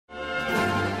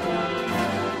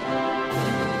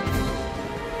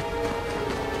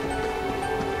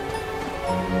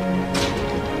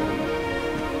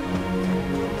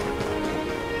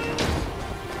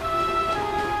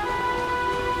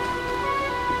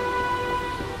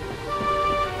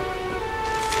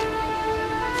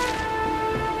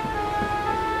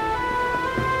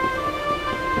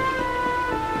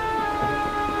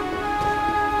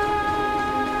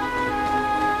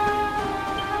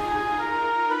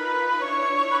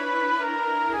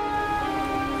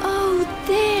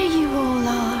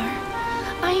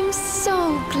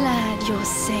you're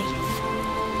safe.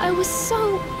 I was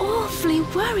so awfully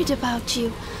worried about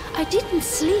you. I didn't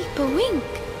sleep a wink.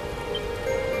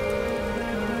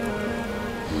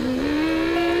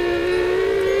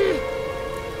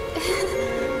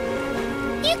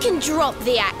 You can drop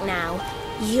the act now,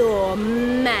 Your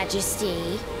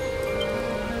Majesty.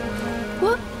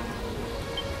 What?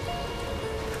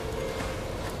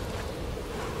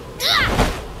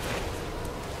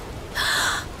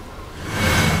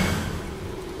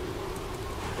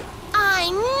 I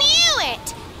knew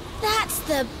it! That's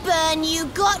the burn you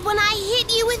got when I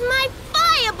hit you with my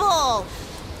fireball!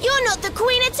 You're not the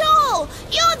queen at all!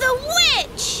 You're the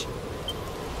witch!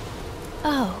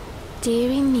 Oh,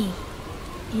 dearie me.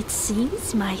 It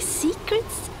seems my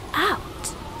secret's out.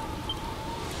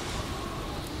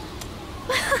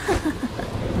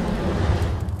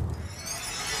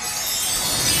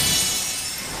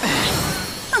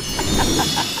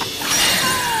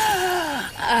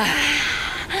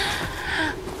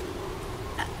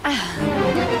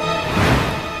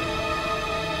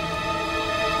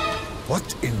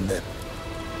 What in the...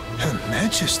 Her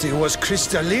Majesty was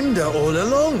Krystalinda all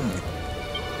along.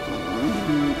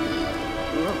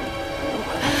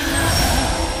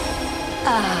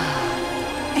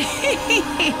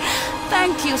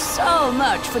 Thank you so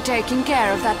much for taking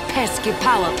care of that pesky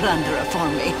power plunderer for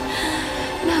me.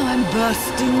 Now I'm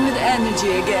bursting with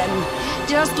energy again,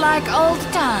 just like old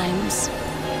times.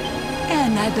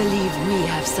 And I believe we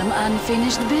have some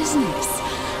unfinished business.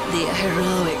 The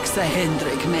heroic Sir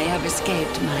Hendrik may have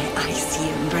escaped my icy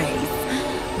embrace,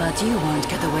 but you won't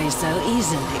get away so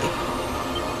easily.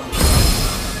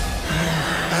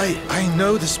 I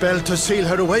know the spell to seal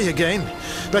her away again,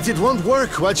 but it won't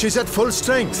work while she's at full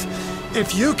strength.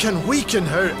 If you can weaken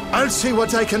her, I'll see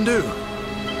what I can do.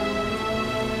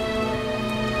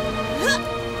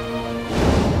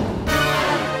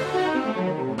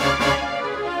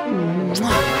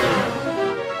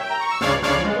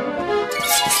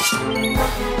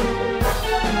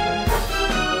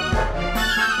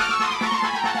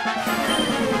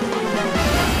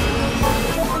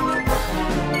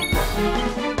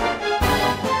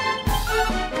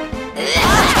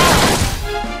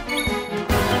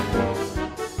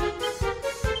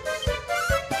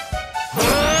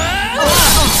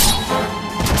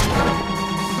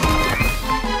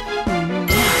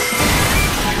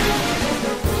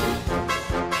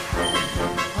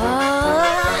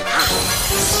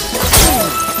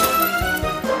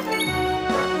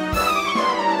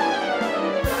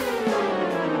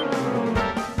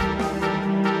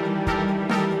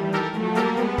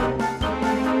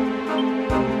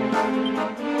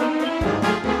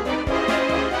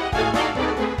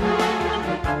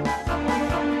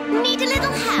 Need a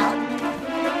little help?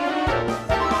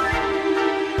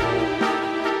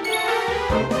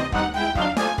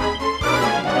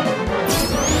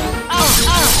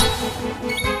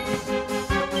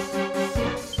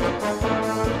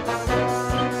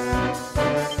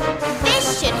 This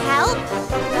should help.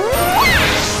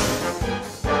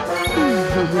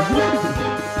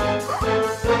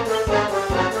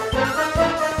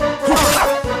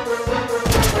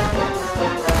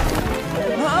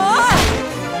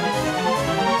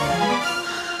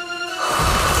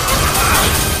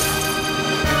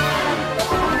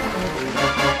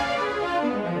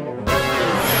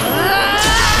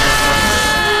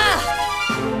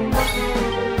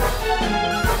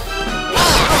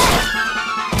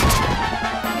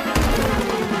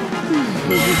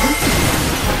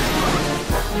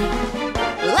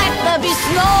 Let there be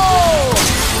snow!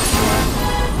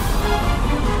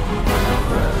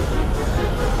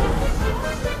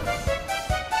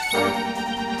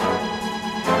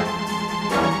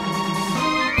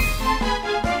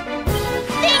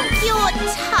 Think you're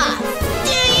tough,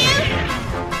 do you?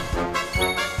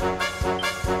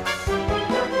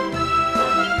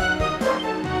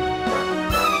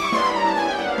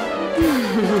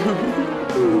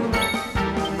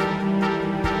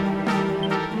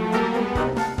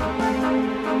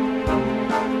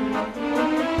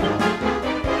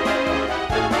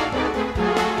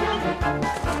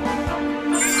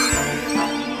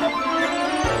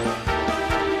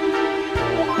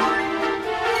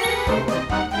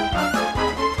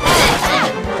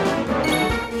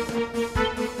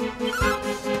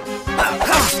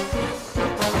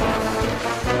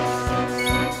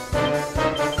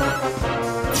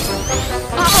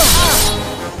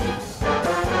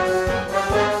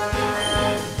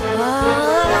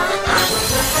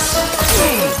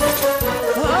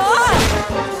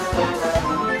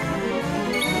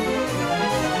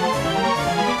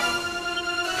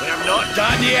 We're not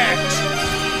done yet.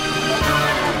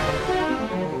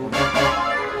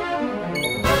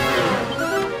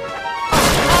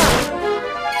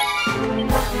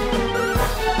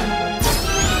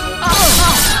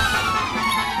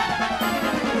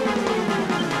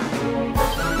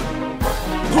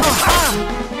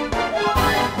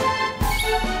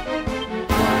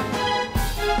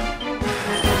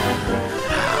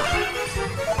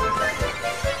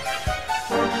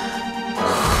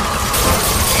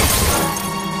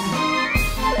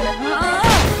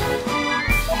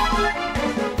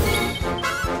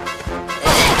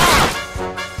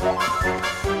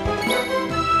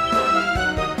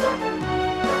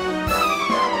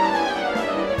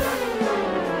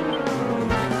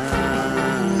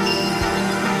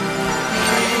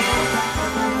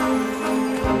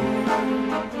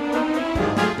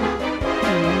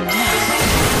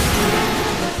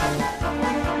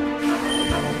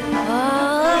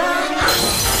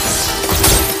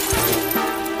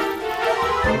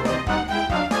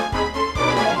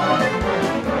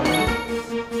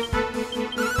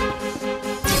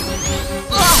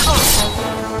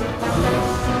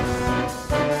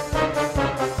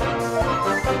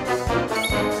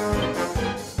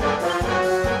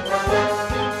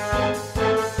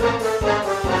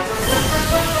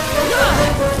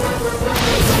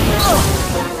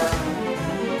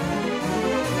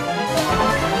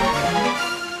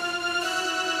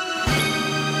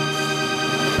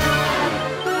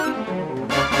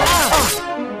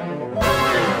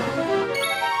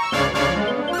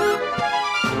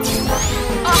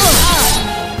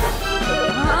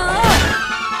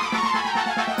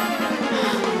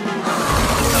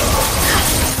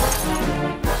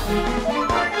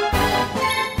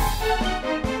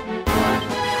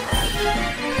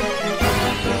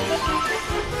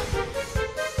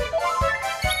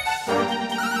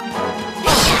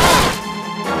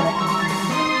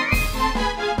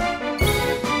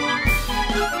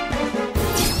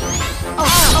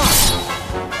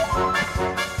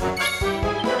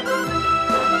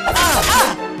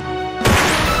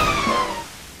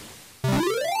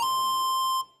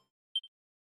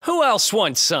 Who else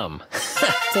wants some?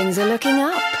 Things are looking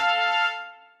up.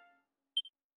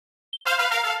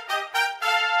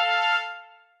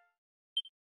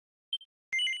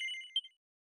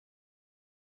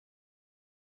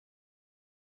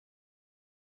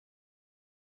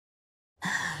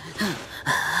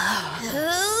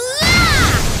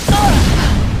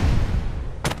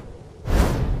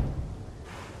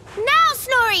 Now,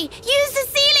 Snorri, use the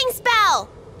sealing spell!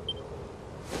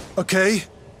 Okay.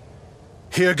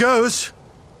 Here goes.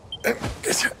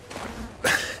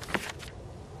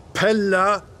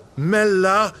 Pella,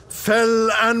 Mella, Fell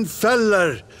and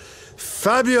Feller.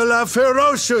 Fabula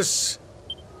ferocious.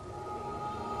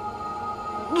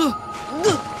 No.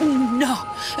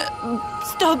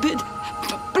 Stop it.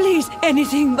 Please,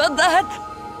 anything but that.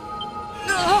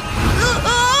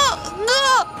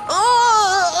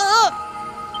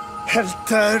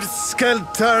 Helter,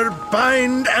 skelter,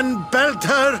 bind and belt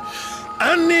her.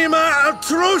 Anima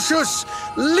atrocious.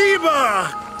 Liber,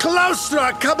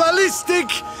 claustra,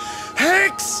 kabbalistic,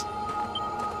 hex.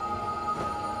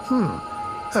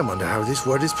 I wonder how this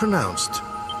word is pronounced.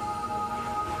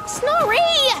 Snorri!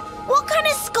 What kind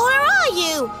of scholar are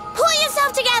you? Pull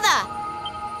yourself together!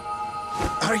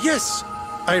 Ah, yes,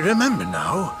 I remember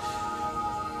now.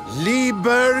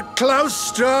 Liber,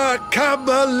 claustra,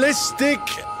 kabbalistic,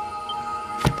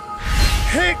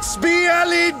 hex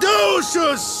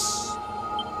bialidocious.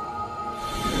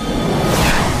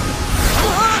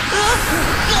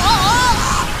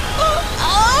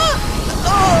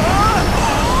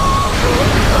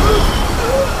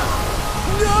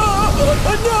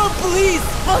 No, please,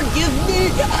 forgive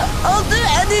me. I'll do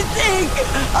anything.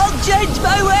 I'll change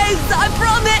my ways, I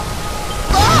promise.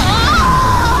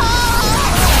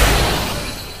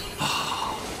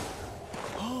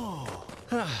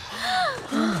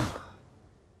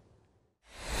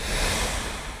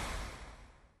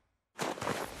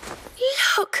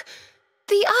 Look!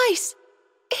 The ice!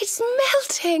 It's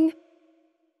melting!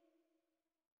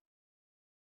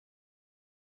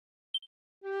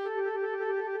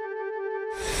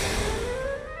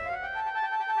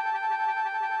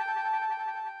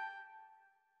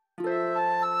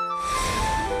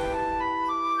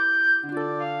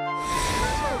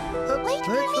 Wait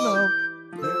for Right for me! now.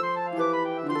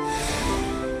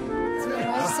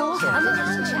 I saw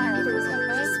him. It was her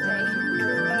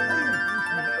birthday.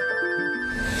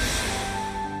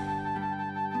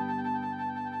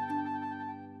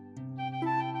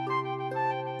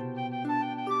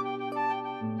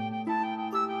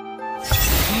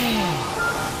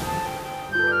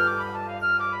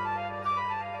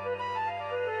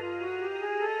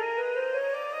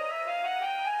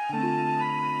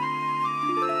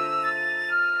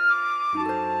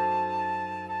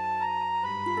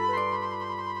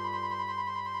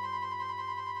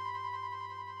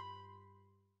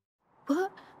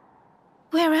 What?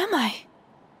 Where am I?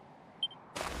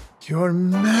 Your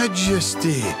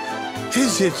Majesty,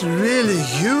 is it really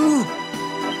you?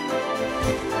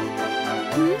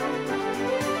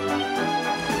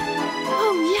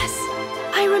 Oh, yes.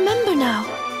 I remember now.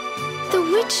 The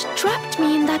witch trapped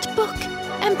me in that book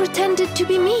and pretended to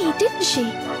be me, didn't she?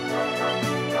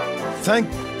 Thank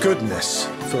goodness.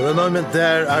 For a moment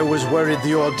there, I was worried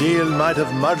the ordeal might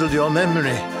have muddled your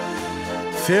memory.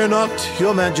 Fear not,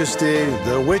 Your Majesty,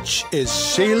 the witch is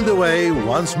sealed away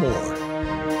once more.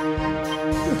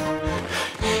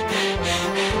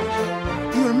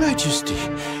 Your Majesty,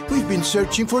 we've been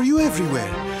searching for you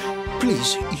everywhere.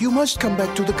 Please, you must come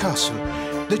back to the castle.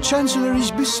 The Chancellor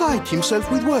is beside himself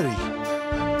with worry.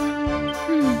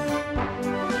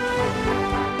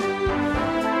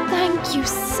 Thank you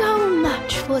so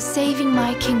much for saving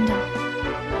my kingdom.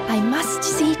 I must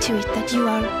see to it that you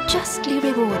are justly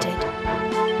rewarded.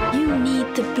 You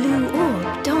need the blue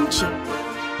orb, don't you?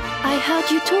 I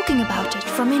heard you talking about it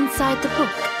from inside the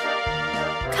book.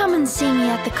 Come and see me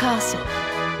at the castle.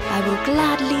 I will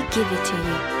gladly give it to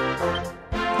you.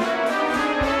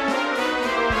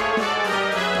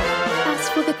 As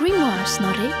for the grimoire,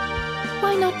 Snorri,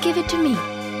 why not give it to me?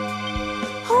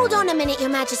 Hold on a minute, Your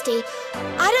Majesty.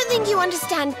 I don't think you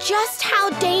understand just how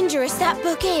dangerous that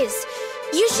book is.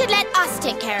 You should let us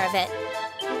take care of it.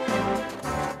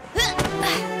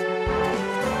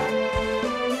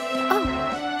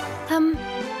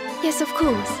 Yes, of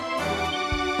course.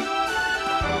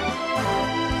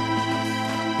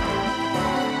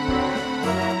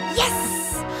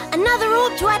 Yes! Another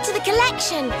orb to add to the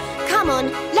collection. Come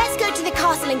on, let's go to the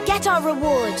castle and get our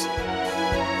reward.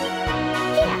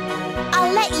 Here,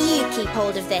 I'll let you keep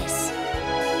hold of this.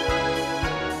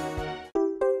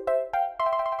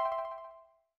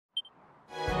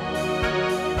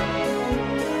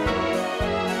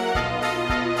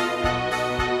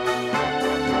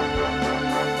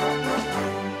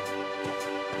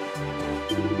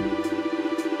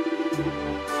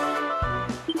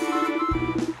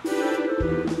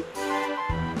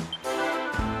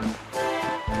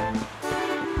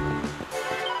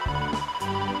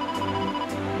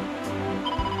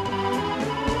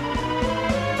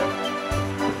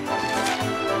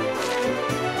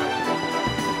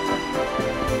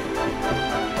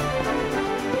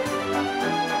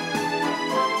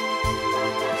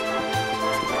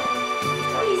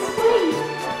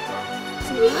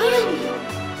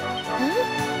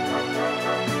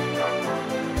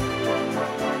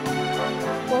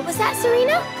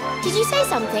 Serena? Did you say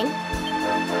something?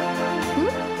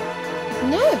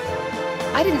 No,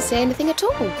 I didn't say anything at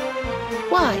all.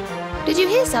 Why? Did you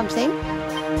hear something?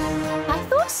 I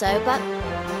thought so, but...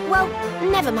 well,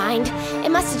 never mind. It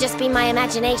must have just been my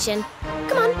imagination.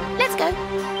 Come on, let's go.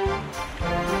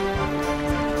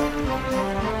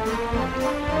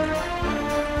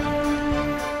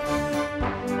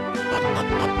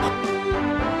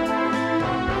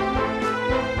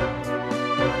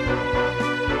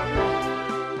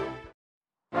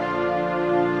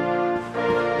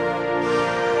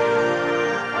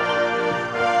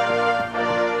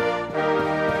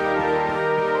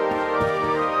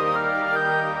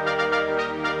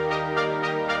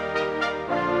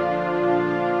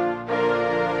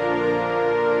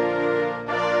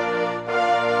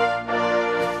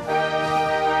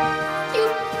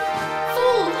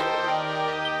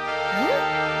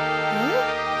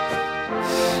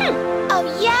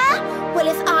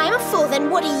 Then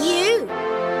what are you?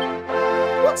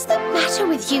 What's the matter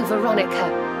with you, Veronica?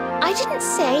 I didn't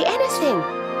say anything.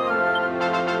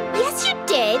 Yes, you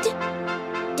did.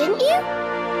 Didn't you?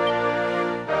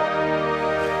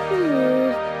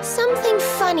 Something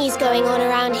funny's going on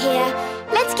around here.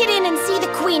 Let's get in and see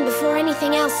the Queen before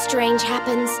anything else strange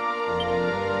happens.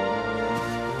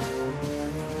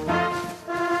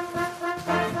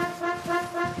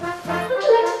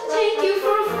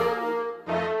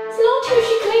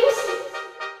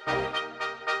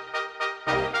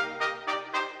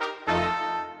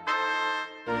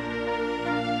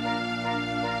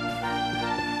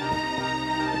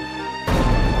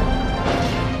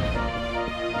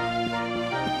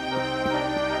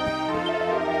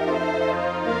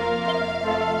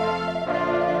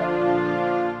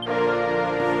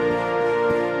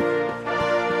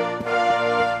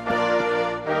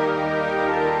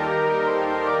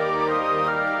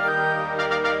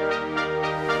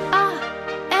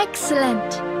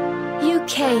 Excellent. You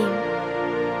came.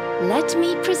 Let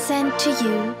me present to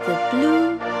you the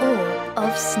blue orb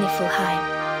of Sniffelheim.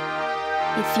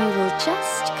 If you will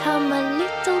just come a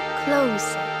little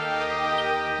closer.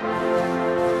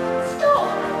 Stop!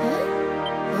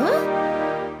 Huh?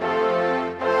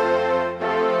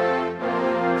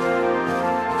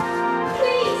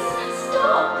 Please,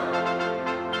 stop!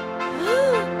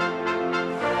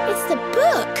 It's the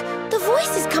book! The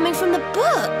voice is coming from the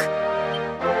book!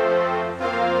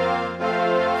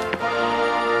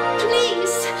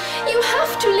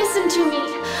 To listen to me.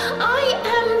 I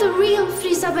am the real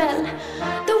Frisabelle.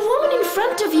 The woman in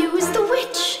front of you is the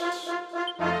witch.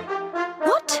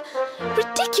 What?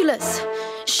 Ridiculous.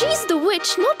 She's the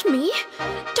witch, not me.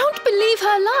 Don't believe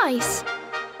her lies.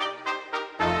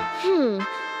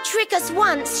 Trick us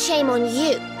once, shame on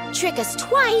you. Trick us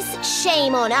twice,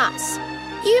 shame on us.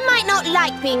 You might not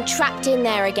like being trapped in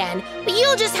there again, but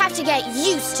you'll just have to get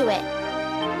used to it.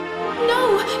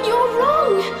 No, you're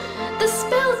wrong. The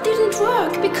spell didn't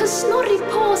work because Snorri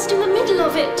paused in the middle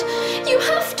of it. You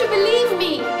have to believe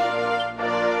me.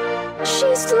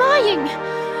 She's lying.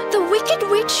 The wicked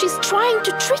witch is trying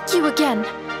to trick you again.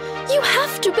 You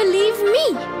have to believe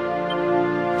me.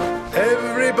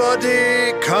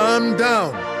 Everybody calm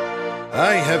down.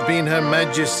 I have been Her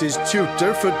Majesty's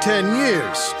tutor for 10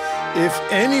 years. If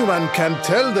anyone can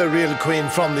tell the real queen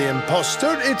from the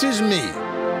impostor, it is me.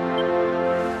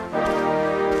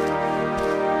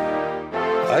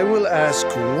 I will ask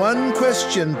one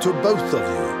question to both of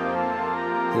you.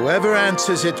 Whoever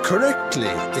answers it correctly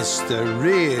is the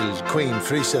real Queen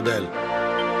Frisabelle.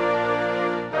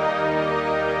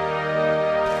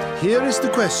 Here is the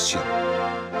question.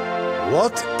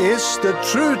 What is the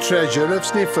true treasure of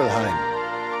Sniffelheim?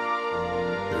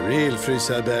 The real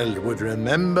Frisabelle would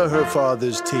remember her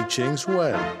father's teachings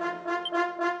well.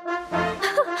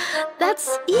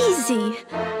 That's easy.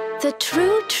 The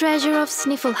true treasure of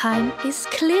Sniffelheim is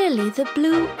clearly the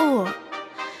blue orb.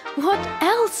 What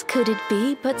else could it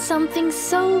be but something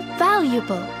so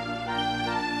valuable?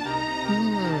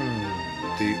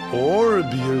 The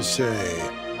orb, you say?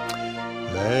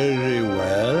 Very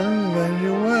well,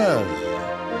 very well.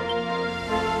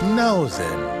 Now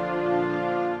then,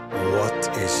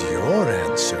 what is your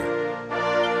answer?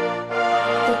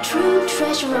 The true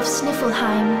treasure of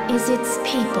Sniffelheim is its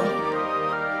people.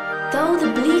 Though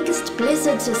the bleakest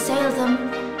blizzards assail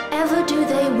them, ever do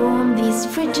they warm these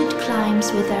frigid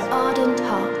climes with their ardent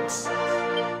hearts.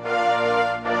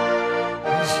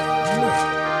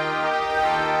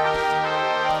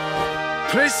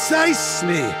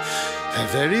 Precisely! The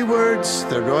very words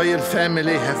the royal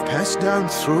family have passed down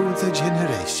through the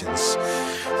generations.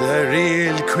 The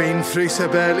real Queen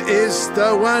Frisabelle is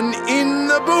the one in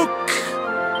the book!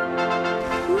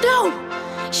 No!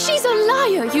 She's a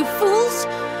liar, you fools!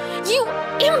 You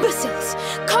imbeciles!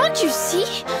 Can't you see?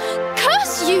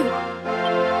 Curse you!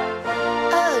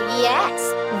 Oh, yes.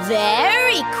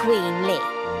 Very queenly.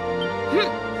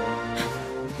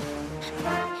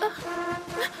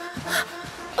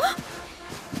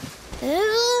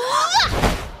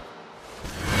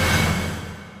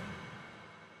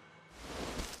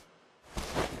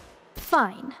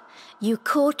 Fine. You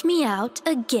caught me out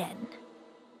again.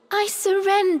 I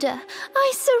surrender.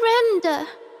 I surrender.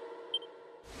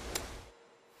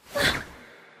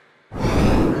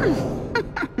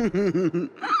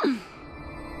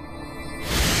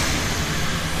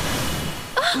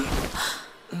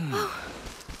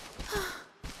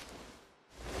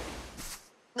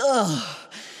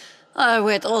 I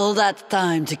wait all that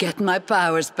time to get my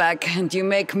powers back, and you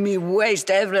make me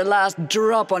waste every last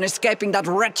drop on escaping that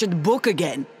wretched book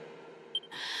again.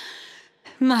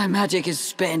 My magic is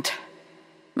spent.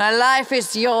 My life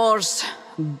is yours.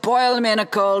 Boil me in a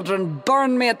cauldron,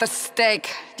 burn me at the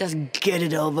stake. Just get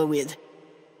it over with.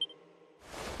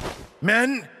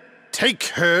 Men, take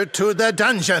her to the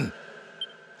dungeon.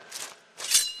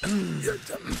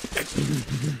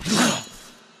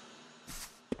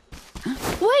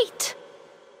 Wait!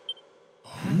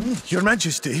 Your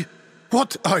Majesty,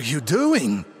 what are you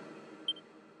doing?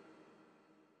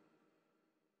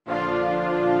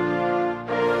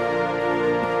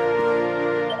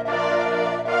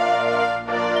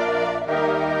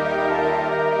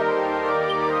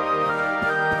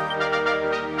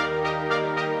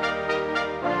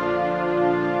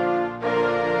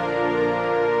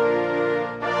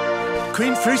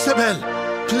 Queen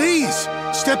Krystalinda, please,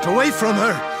 step away from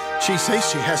her. She says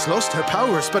she has lost her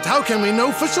powers, but how can we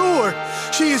know for sure?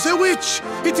 She is a witch.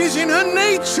 It is in her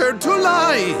nature to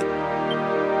lie.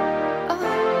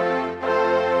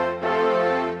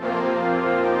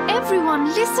 Everyone,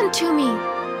 listen to me.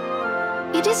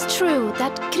 It is true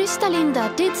that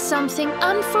Krystalinda did something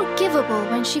unforgivable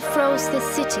when she froze this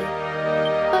city.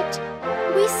 But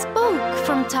we spoke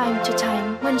from time to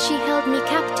time when she held me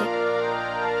captive.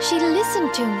 She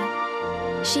listened to me.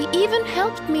 She even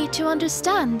helped me to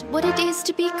understand what it is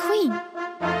to be queen.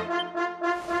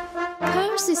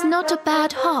 Hers is not a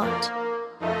bad heart.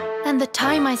 And the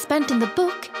time I spent in the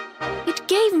book, it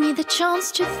gave me the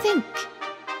chance to think,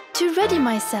 to ready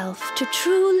myself to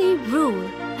truly rule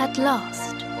at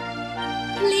last.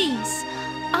 Please,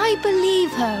 I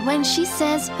believe her when she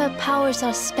says her powers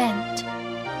are spent.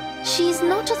 She is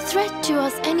not a threat to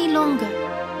us any longer.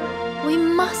 We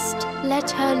must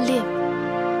let her live.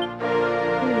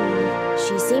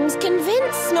 She seems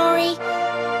convinced, Snorri.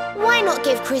 Why not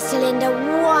give Krystalinda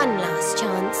one last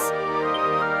chance?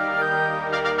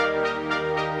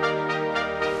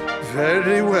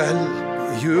 Very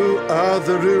well. You are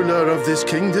the ruler of this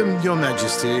kingdom, Your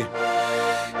Majesty.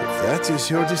 If that is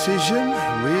your decision,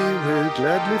 we will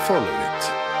gladly follow it.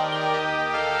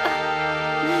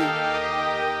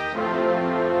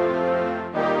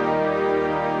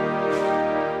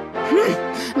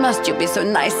 Must you be so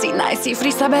nicey,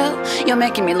 Krystalinda? You're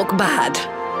making me look bad.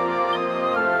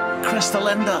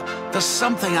 Krystalinda, there's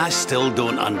something I still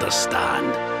don't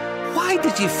understand. Why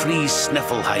did you freeze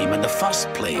Sniffelheim in the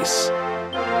first place?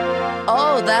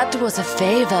 Oh, that was a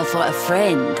favor for a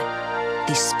friend.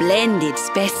 The splendid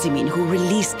specimen who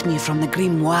released me from the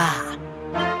grimoire.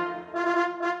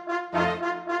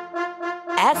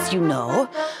 As you know,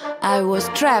 I was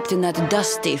trapped in that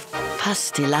dusty,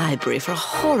 fusty library for a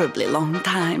horribly long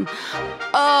time.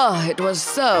 Oh, it was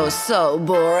so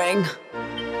boring.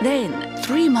 Then,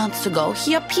 3 months ago,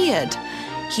 he appeared.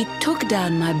 He took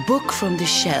down my book from the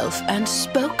shelf and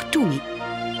spoke to me.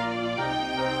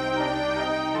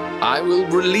 I will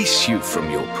release you from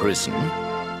your prison,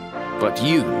 but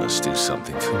you must do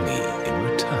something for me in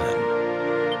return.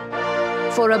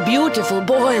 For a beautiful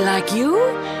boy like you,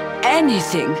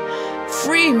 anything.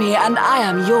 Free me and I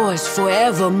am yours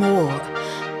forevermore.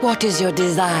 What is your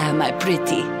desire, my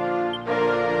pretty?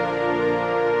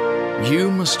 You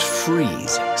must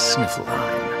freeze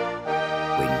Sniffelheim.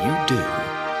 When you do,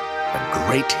 a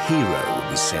great hero will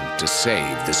be sent to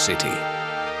save the city.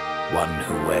 One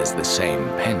who wears the same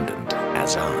pendant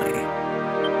as I.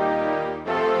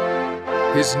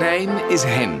 His name is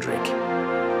Hendrik,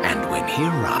 and when he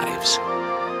arrives,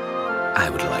 I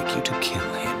would like you to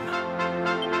kill him.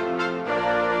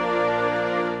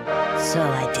 So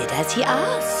I did as he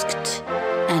asked.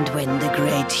 And when the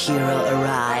great hero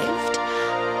arrived,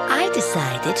 I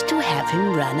decided to have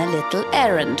him run a little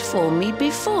errand for me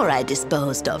before I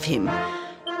disposed of him.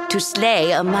 To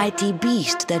slay a mighty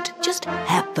beast that just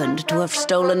happened to have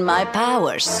stolen my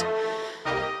powers.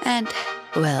 And,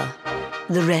 well,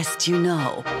 the rest you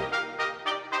know.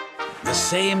 The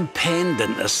same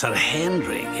pendant as Sir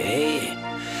Hendrik, eh?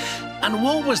 And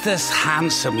what was this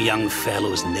handsome young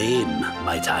fellow's name,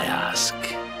 might I ask?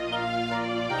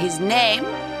 His name?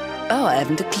 Oh, I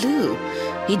haven't a clue.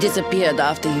 He disappeared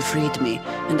after he freed me,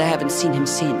 and I haven't seen him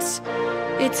since.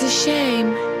 It's a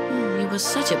shame. He was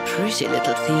such a pretty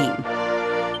little thing.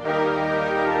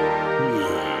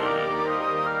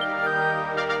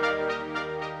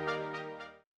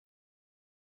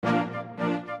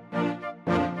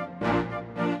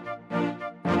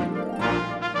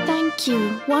 Thank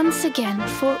you once again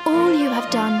for all you have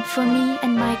done for me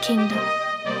and my kingdom.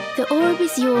 The orb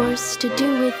is yours to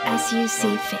do with as you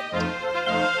see fit.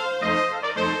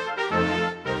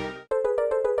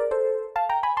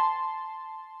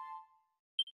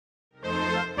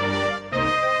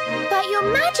 But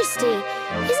Your Majesty,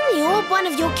 isn't the orb one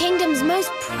of your kingdom's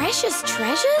most precious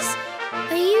treasures?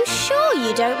 Are you sure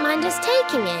you don't mind us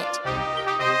taking it?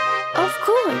 Of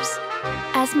course.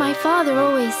 As my father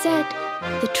always said,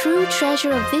 the true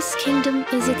treasure of this kingdom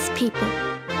is its people.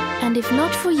 And if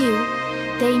not for you,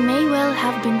 they may well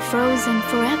have been frozen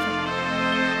forever.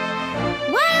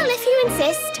 Well, if you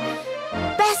insist.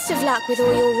 Best of luck with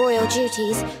all your royal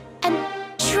duties. And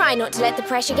try not to let the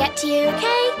pressure get to you,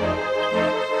 okay?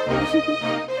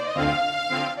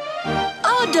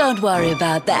 Oh, don't worry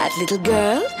about that, little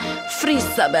girl.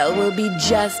 Krystalinda will be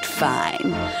just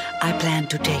fine. I plan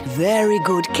to take very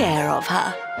good care of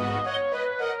her.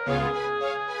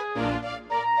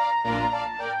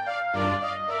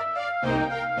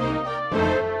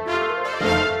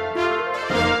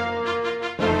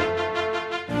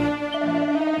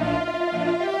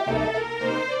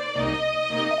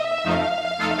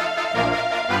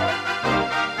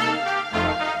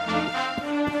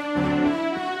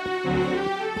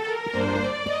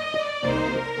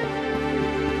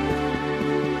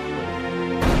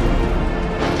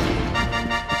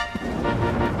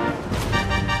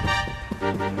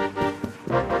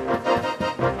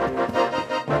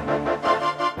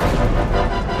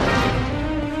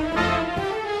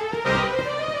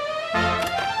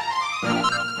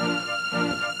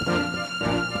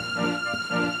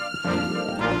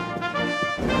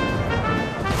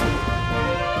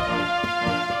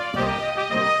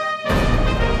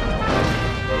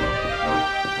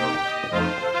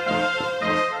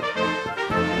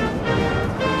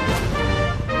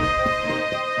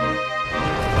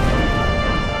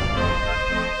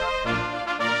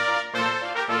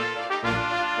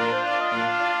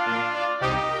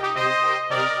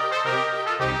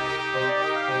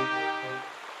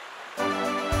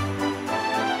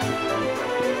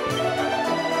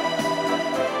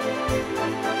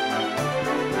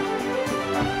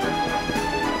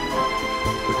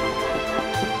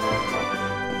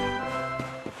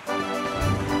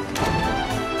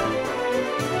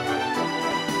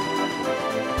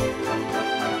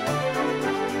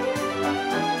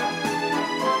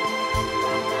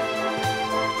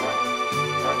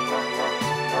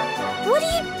 What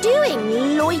are you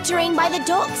doing, loitering by the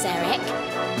docks, Eric?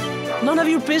 None of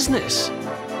your business.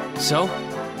 So,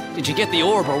 did you get the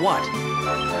orb or what?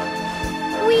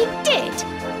 We did.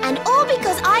 And all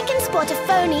because I can spot a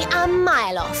phony a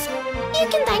mile off. You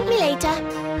can thank me later.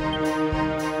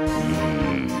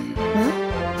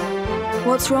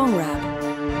 What's wrong, Rab?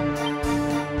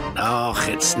 Oh,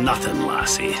 it's nothing,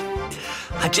 lassie.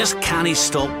 I just can't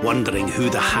stop wondering who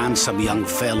the handsome young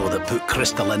fellow that put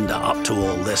Krystalinda up to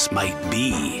all this might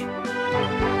be.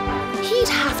 He'd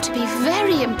have to be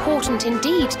very important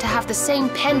indeed to have the same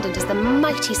pendant as the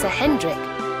mighty Sir Hendrik.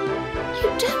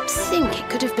 You don't think it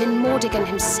could have been Mordigan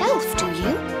himself, do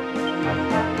you?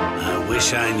 I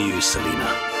wish I knew,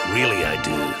 Selina. Really, I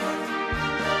do.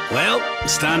 Well,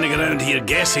 standing around here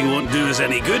guessing won't do us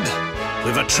any good.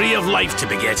 We've a tree of life to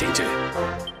be getting to.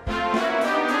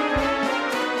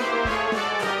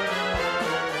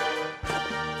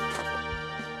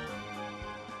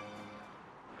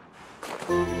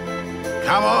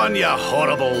 Come on, you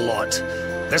horrible lot.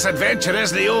 This adventure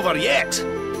isn't over yet.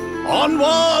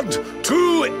 Onward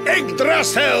to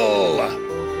Yggdrasil!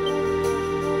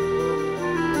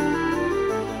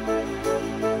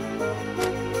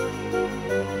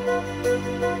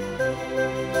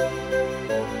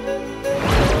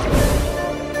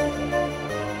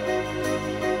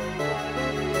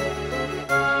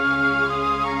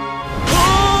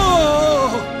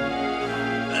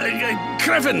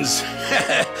 Crivens!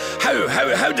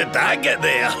 How did that get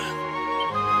there?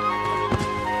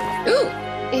 Ooh,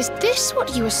 is this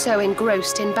what you were so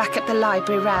engrossed in back at the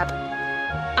library, Rab?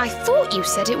 I thought you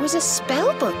said it was a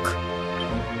spell book.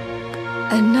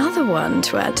 Another one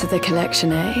to add to the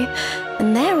collection, eh?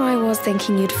 And there I was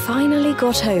thinking you'd finally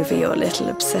got over your little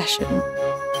obsession.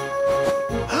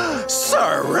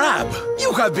 Sir Rab,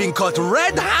 you have been caught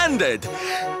red-handed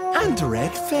and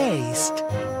red-faced.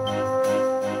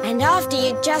 And after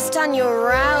you'd just done your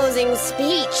rousing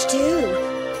speech, too.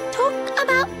 Talk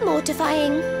about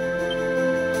mortifying.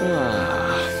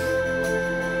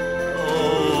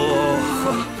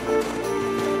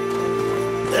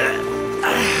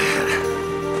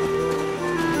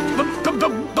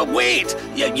 But wait!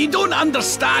 You don't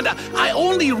understand. I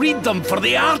only read them for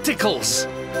the articles.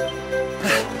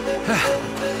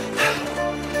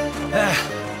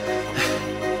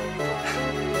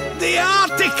 The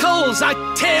articles, I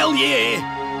tell ye!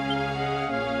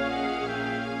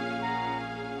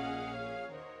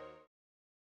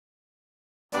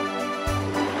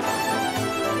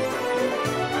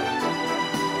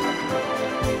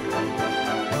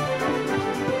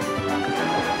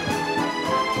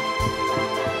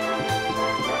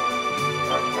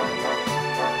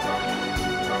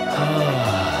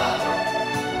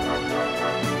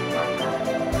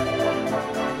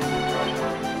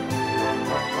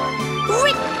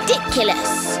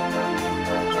 Ridiculous!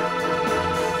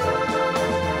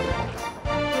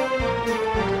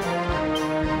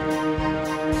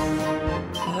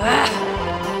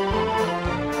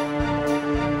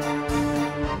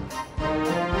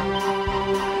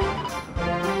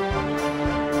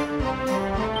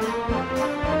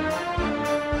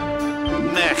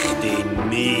 Mächtig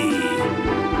me.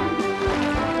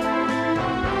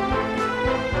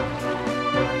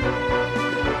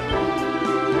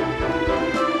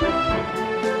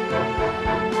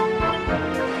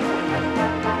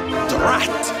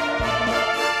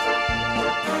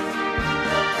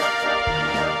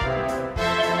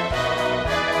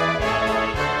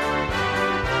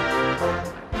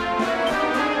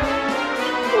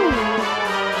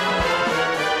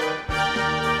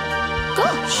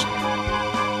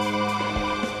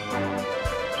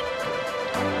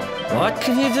 What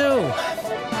can you do?